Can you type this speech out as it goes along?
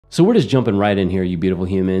So we're just jumping right in here, you beautiful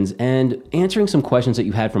humans, and answering some questions that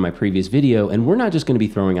you had from my previous video. And we're not just going to be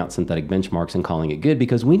throwing out synthetic benchmarks and calling it good,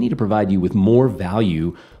 because we need to provide you with more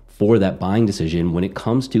value for that buying decision when it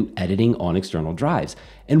comes to editing on external drives.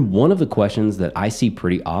 And one of the questions that I see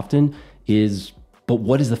pretty often is, but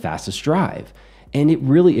what is the fastest drive? And it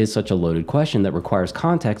really is such a loaded question that requires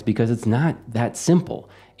context, because it's not that simple.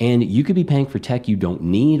 And you could be paying for tech you don't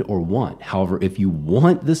need or want. However, if you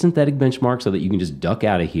want the synthetic benchmark so that you can just duck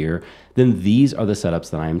out of here, then these are the setups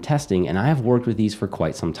that I am testing. And I have worked with these for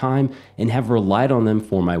quite some time and have relied on them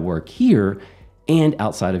for my work here and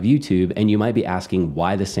outside of YouTube. And you might be asking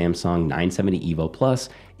why the Samsung 970 EVO Plus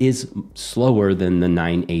is slower than the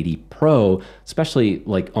 980 Pro, especially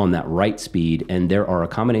like on that write speed. And there are a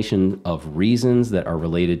combination of reasons that are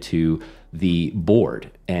related to the board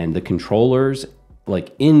and the controllers,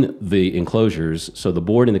 like in the enclosures. So the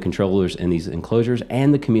board and the controllers in these enclosures,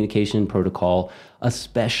 and the communication protocol,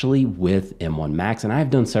 especially with M1 Max. And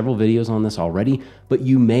I've done several videos on this already, but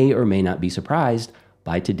you may or may not be surprised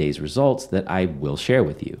by today's results that I will share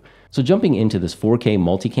with you. So jumping into this 4K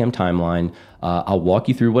multicam timeline, I'll walk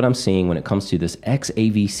you through what I'm seeing when it comes to this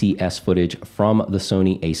XAVCS footage from the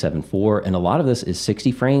Sony a7 IV. And a lot of this is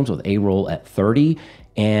 60 frames with A-roll at 30,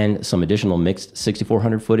 and some additional mixed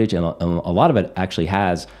 6400 footage. And a lot of it actually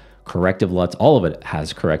has corrective LUTs. All of it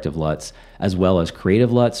has corrective LUTs, as well as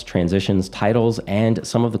creative LUTs, transitions, titles, and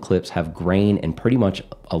some of the clips have grain and pretty much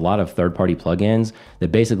a lot of third-party plugins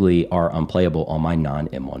that basically are unplayable on my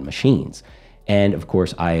non-M1 machines. And of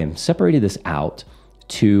course, I am separated this out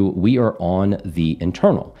to, we are on the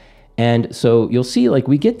internal. And so you'll see, like,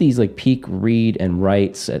 we get these like peak read and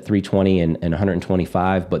writes at 320 and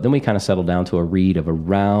 125, but then we kind of settle down to a read of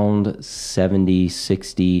around 70,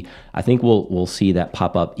 60. I think we'll see that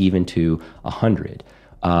pop up even to 100.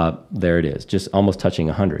 There it is, just almost touching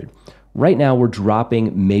 100. Right now, we're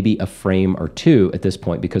dropping maybe a frame or two at this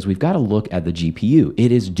point, because we've got to look at the GPU.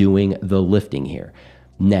 It is doing the lifting here.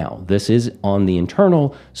 Now, this is on the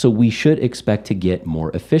internal, so we should expect to get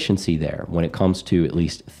more efficiency there when it comes to at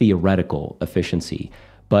least theoretical efficiency.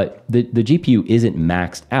 But the GPU isn't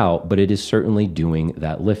maxed out, but it is certainly doing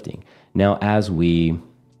that lifting. Now, as we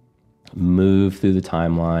move through the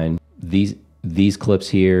timeline, these clips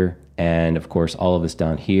here, and of course, all of this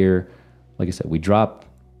down here, like I said, we drop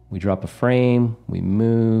a frame, we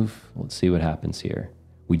move, let's see what happens here.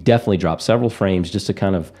 We definitely drop several frames just to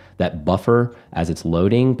kind of that buffer as it's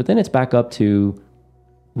loading, but then it's back up to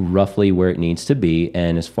roughly where it needs to be.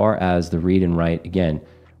 And as far as the read and write, again,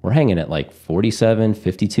 we're hanging at like 47,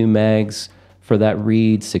 52 megs for that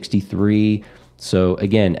read, 63. So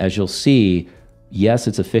again, as you'll see, yes,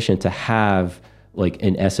 it's efficient to have like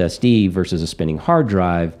an SSD versus a spinning hard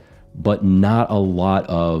drive, but not a lot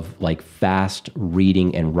of like fast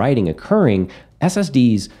reading and writing occurring.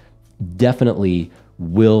 SSDs definitely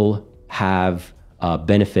will have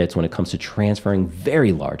benefits when it comes to transferring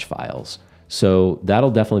very large files. So that'll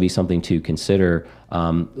definitely be something to consider,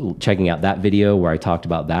 checking out that video where I talked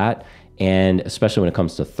about that, and especially when it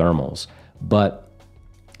comes to thermals. But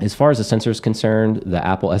as far as the sensor is concerned, the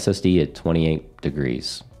Apple SSD at 28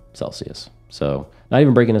 degrees Celsius. So not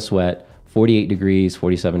even breaking a sweat, 48 degrees,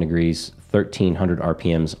 47 degrees, 1300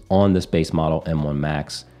 RPMs on this base model M1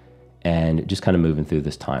 Max, and just kind of moving through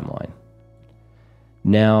this timeline.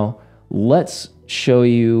 Now, let's show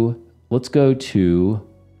you, let's go to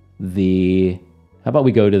the, how about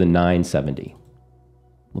we go to the 970?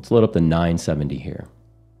 Let's load up the 970 here.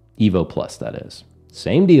 EVO Plus, that is.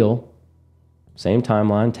 Same deal, same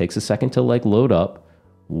timeline, takes a second to like load up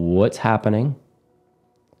what's happening.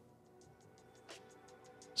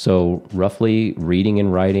 So roughly reading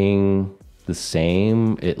and writing the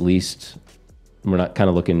same, at least we're not kind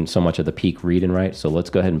of looking so much at the peak read and write. So let's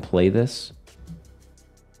go ahead and play this.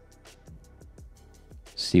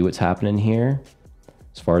 See what's happening here.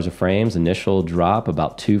 As far as the frames, initial drop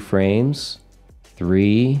about 2 frames,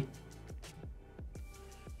 3.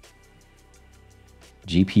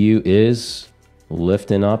 GPU is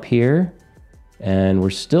lifting up here, and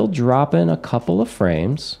we're still dropping a couple of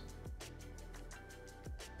frames.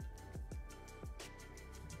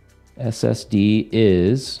 SSD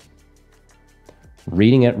is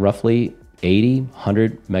reading at roughly 80,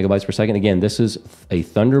 100 megabytes per second. Again, this is a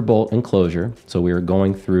Thunderbolt enclosure. So we are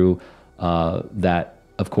going through that,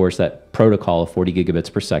 of course, that protocol of 40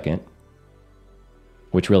 gigabits per second,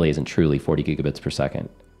 which really isn't truly 40 gigabits per second,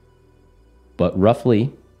 but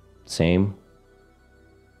roughly same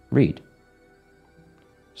read.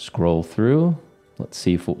 Scroll through. Let's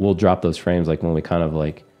see if we'll drop those frames like when we kind of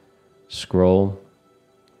like scroll.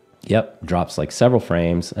 Yep, drops like several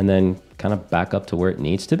frames and then kind of back up to where it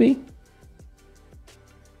needs to be.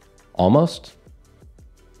 Almost?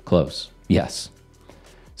 Close. Yes.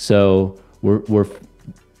 So we're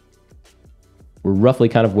roughly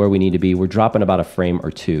kind of where we need to be. We're dropping about a frame or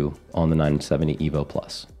two on the 970 EVO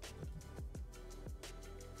Plus.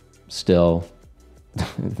 Still,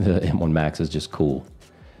 the M1 Max is just cool.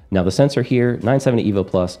 Now the sensor here, 970 EVO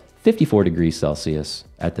Plus, 54 degrees Celsius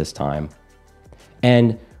at this time.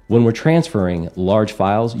 And when we're transferring large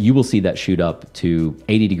files, you will see that shoot up to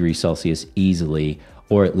 80 degrees Celsius easily,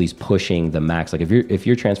 or at least pushing the max. Like if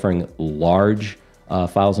you're transferring large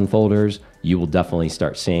files and folders, you will definitely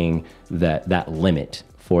start seeing that limit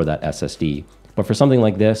for that SSD. But for something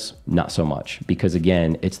like this, not so much, because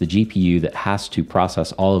again, it's the GPU that has to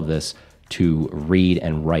process all of this to read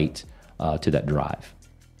and write to that drive.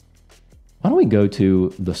 Why don't we go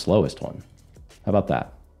to the slowest one? How about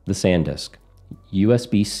that? The SanDisk.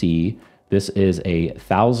 USB-C. This is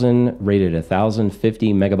rated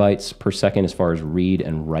 1,050 megabytes per second as far as read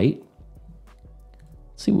and write.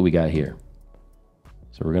 Let's see what we got here.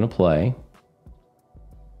 So we're gonna play.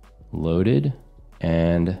 Loaded,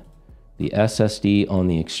 and the SSD on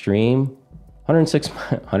the extreme, 106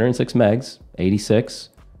 megs, 86,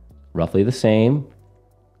 roughly the same.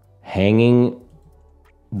 Hanging,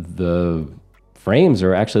 the frames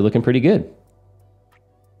are actually looking pretty good.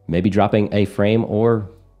 Maybe dropping a frame or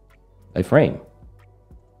a frame.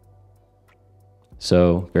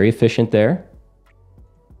 So very efficient there.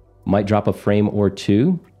 Might drop a frame or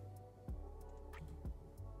two.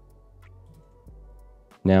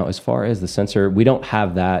 Now, as far as the sensor, we don't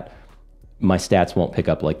have that. My stats won't pick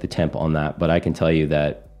up like the temp on that, but I can tell you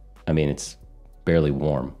that, I mean, it's barely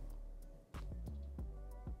warm.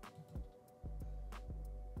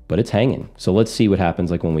 But it's hanging. So let's see what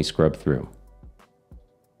happens like when we scrub through.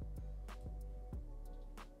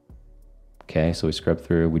 Okay, so we scrubbed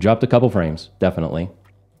through. We dropped a couple frames, definitely.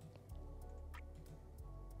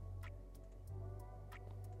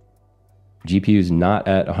 GPU's not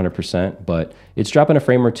at 100%, but it's dropping a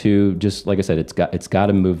frame or two. Just like I said, it's got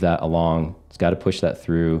to move that along. It's got to push that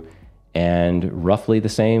through, and roughly the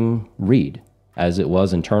same read as it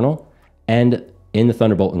was internal and in the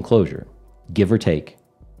Thunderbolt enclosure, give or take,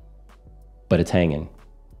 but it's hanging.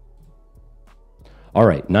 All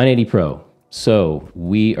right, 980 Pro. So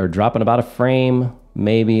we are dropping about a frame,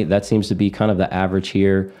 maybe. That seems to be kind of the average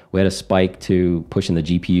here. We had a spike to pushing the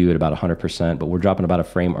GPU at about 100%, but we're dropping about a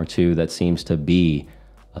frame or two. That seems to be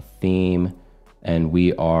a theme. And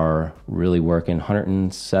we are really working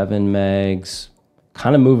 107 megs,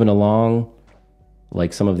 kind of moving along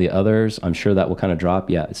like some of the others. I'm sure that will kind of drop.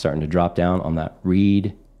 Yeah, it's starting to drop down on that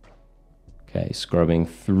read. Okay, scrubbing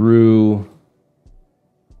through.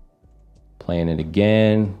 Playing it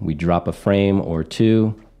again, we drop a frame or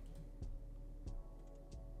two.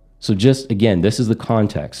 So just again, this is the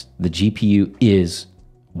context. The GPU is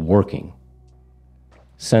working.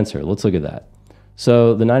 Sensor, let's look at that.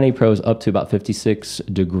 So the 980 Pro is up to about 56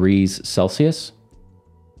 degrees Celsius,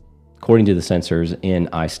 according to the sensors in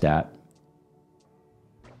iStat.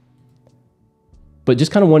 But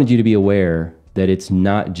just kind of wanted you to be aware that it's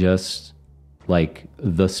not just like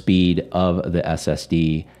the speed of the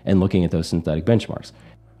SSD and looking at those synthetic benchmarks.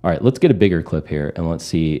 All right, let's get a bigger clip here and let's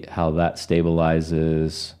see how that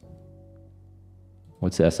stabilizes.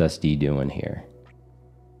 What's the SSD doing here?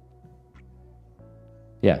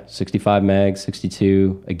 Yeah, 65 megs,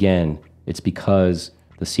 62. Again, it's because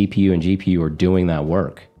the CPU and GPU are doing that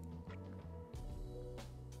work.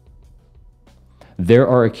 There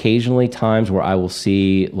are occasionally times where I will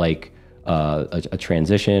see like a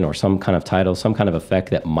transition or some kind of title, some kind of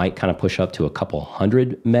effect that might kind of push up to a couple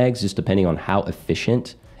hundred megs, just depending on how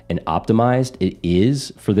efficient and optimized it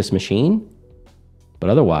is for this machine. But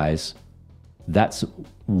otherwise, that's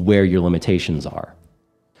where your limitations are.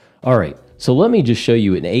 All right, so let me just show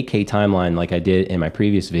you an 8K timeline like I did in my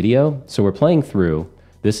previous video. So we're playing through.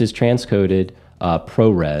 This is transcoded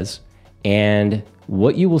ProRes, and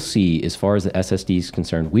what you will see as far as the SSD is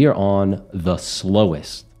concerned, we are on the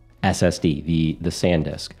slowest SSD, the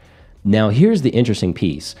SanDisk. Now, here's the interesting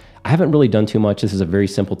piece. I haven't really done too much. This is a very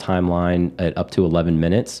simple timeline at up to 11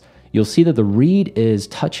 minutes. You'll see that the read is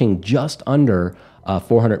touching just under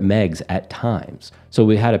 400 megs at times. So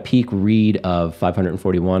we had a peak read of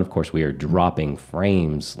 541. Of course, we are dropping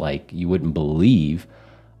frames like you wouldn't believe.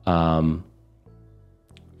 For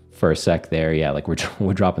a sec there, yeah, like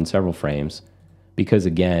we're dropping several frames because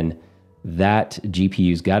again, that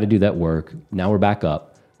GPU's got to do that work. Now we're back up.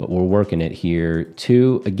 But we're working it here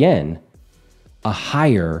to, again, a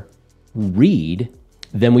higher read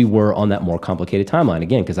than we were on that more complicated timeline.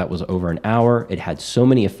 Again, because that was over an hour. It had so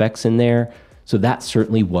many effects in there. So that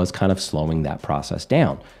certainly was kind of slowing that process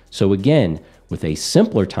down. So again, With a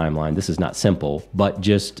simpler timeline, this is not simple, but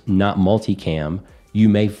just not multicam, you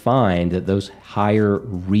may find that those higher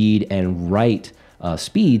read and write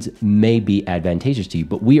speeds may be advantageous to you,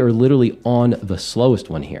 but we are literally on the slowest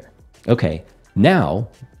one here. Okay, now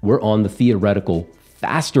we're on the theoretical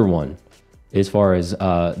faster one as far as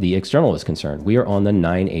the external is concerned. We are on the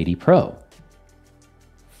 980 Pro.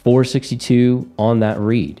 462 on that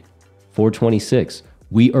read, 426.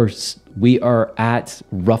 We are at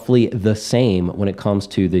roughly the same when it comes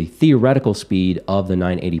to the theoretical speed of the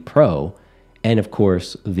 980 Pro, and of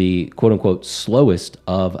course the quote unquote slowest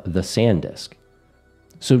of the SanDisk.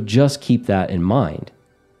 So just keep that in mind.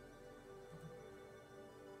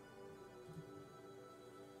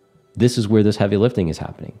 This is where this heavy lifting is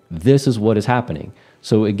happening. This is what is happening.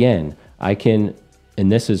 So again, I can,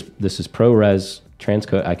 and this is ProRes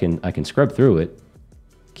transcode. I can scrub through it,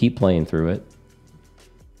 keep playing through it.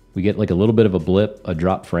 We get like a little bit of a blip, a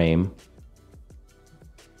drop frame,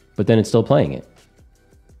 but then it's still playing it.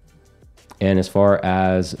 And as far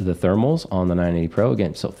as the thermals on the 980 Pro,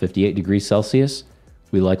 again, so 58 degrees Celsius,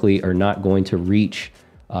 we likely are not going to reach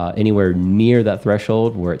anywhere near that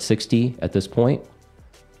threshold. We're at 60 at this point.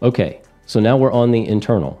 Okay, so now we're on the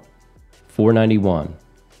internal, 491,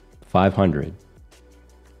 500.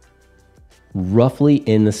 Roughly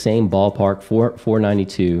in the same ballpark,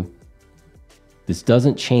 492. This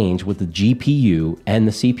doesn't change what the GPU and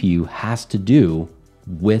the CPU has to do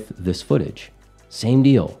with this footage. Same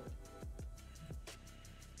deal.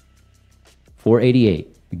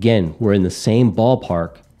 488. Again, we're in the same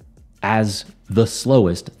ballpark as the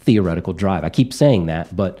slowest theoretical drive. I keep saying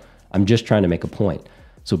that, but I'm just trying to make a point.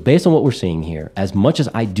 So based on what we're seeing here, as much as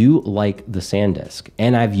I do like the SanDisk,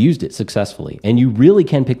 and I've used it successfully, and you really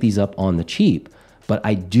can pick these up on the cheap, but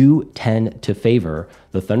I do tend to favor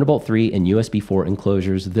the Thunderbolt 3 and USB 4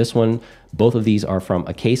 enclosures. This one, both of these are from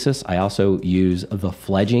Acasis. I also use the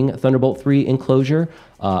fledging Thunderbolt 3 enclosure.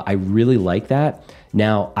 I really like that.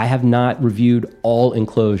 Now, I have not reviewed all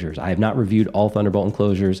enclosures. I have not reviewed all Thunderbolt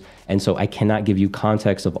enclosures, and so I cannot give you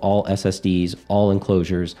context of all SSDs, all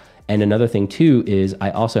enclosures. And another thing too is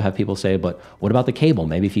I also have people say, but what about the cable?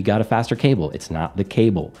 Maybe if you got a faster cable. It's not the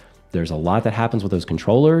cable. There's a lot that happens with those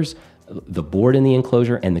controllers, the board in the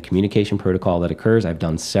enclosure, and the communication protocol that occurs. I've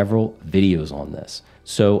done several videos on this.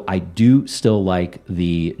 So I do still like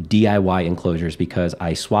the DIY enclosures because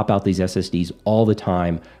I swap out these SSDs all the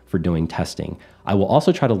time for doing testing. I will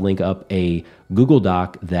also try to link up a Google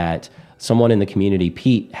Doc that someone in the community,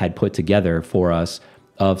 Pete, had put together for us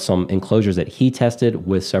of some enclosures that he tested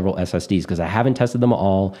with several SSDs, because I haven't tested them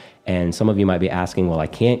all. And some of you might be asking, well, I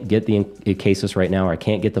can't get the Acasis right now, or I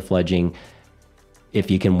can't get the fledging.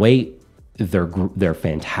 If you can wait, they're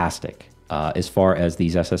fantastic as far as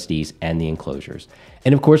these SSDs and the enclosures.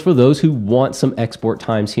 And of course, for those who want some export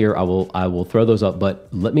times here, I will throw those up, but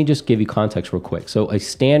let me just give you context real quick. So a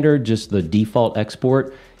standard, just the default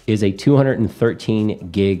export, is a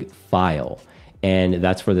 213 gig file. And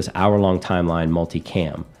that's for this hour-long timeline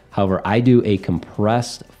multicam. However, I do a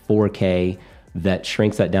compressed 4K that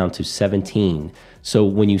shrinks that down to 17. So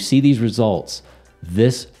when you see these results,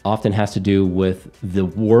 this often has to do with the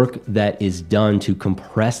work that is done to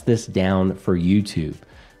compress this down for YouTube.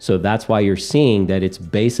 So that's why you're seeing that it's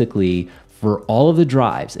basically for all of the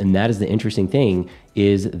drives, and that is the interesting thing,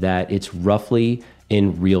 is that it's roughly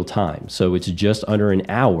in real time. So it's just under an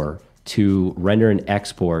hour to render and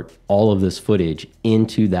export all of this footage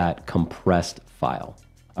into that compressed file.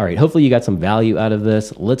 All right, hopefully you got some value out of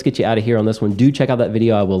this. Let's get you out of here on this one. Do check out that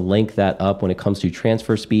video. I will link that up when it comes to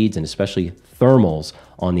transfer speeds and especially thermals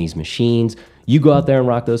on these machines. You go out there and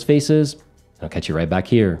rock those faces. I'll catch you right back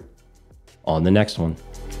here on the next one.